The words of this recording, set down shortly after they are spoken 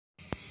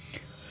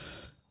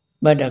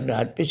मैं doctor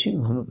RP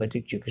Singh,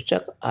 homeopathic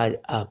चिकित्सक। आज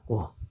आपको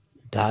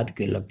दाद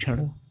के लक्षण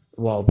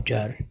व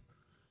उपचार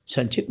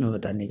संक्षिप्त में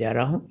बताने जा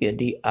रहा हूँ।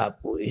 यदि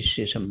आपको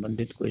इससे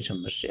संबंधित कोई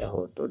समस्या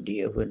हो तो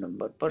दिए हुए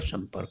नंबर पर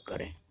संपर्क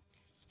करें।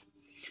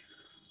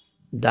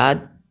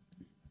 दाद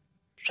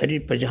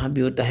शरीर पर जहाँ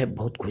भी होता है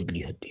बहुत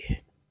खुजली होती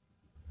है।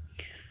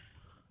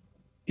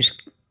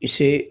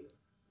 इसे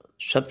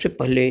सबसे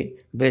पहले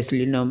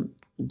वैसलीनम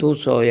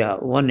 200 या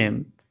 1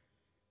 ml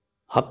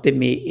हफ्ते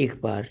में एक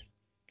बार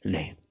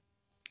लें।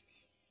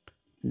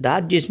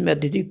 दांत जिसमें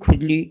अत्यधिक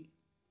खुजली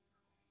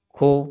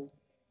हो,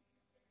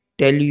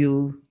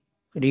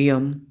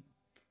 टेल्यूरियम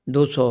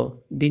 200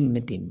 दिन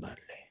में 3 बार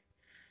लें।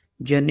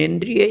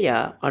 जनेंद्रिय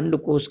या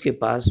अंडकोश के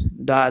पास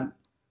दाद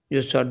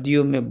जो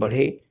सर्दियों में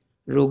बढ़े,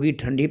 रोगी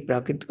ठंडी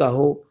प्रकृति का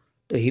हो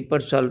तो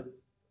हिपरसल्फ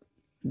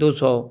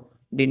 200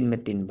 दिन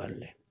में 3 बार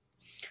लें।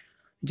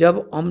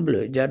 जब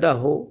अम्ल ज़्यादा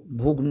हो,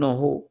 भूख न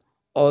हो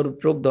और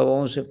उपरोक्त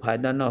दवाओं से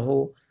फायदा न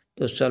हो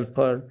तो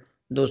सल्फर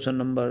 200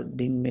 नंबर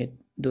दिन में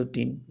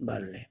 2-3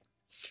 बार लें।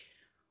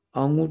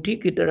 अंगूठी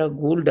की तरह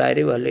गोल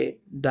दायरे वाले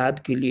दांत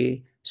के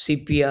लिए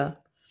सीपिया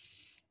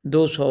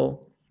 200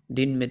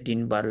 दिन में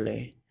 3 बार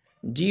लें।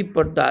 जीभ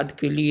पर दांत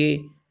के लिए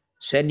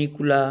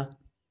सैनिकुला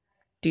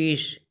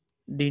 30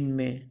 दिन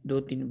में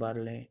 2-3 बार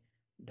लें।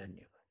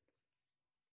 धन्यवाद।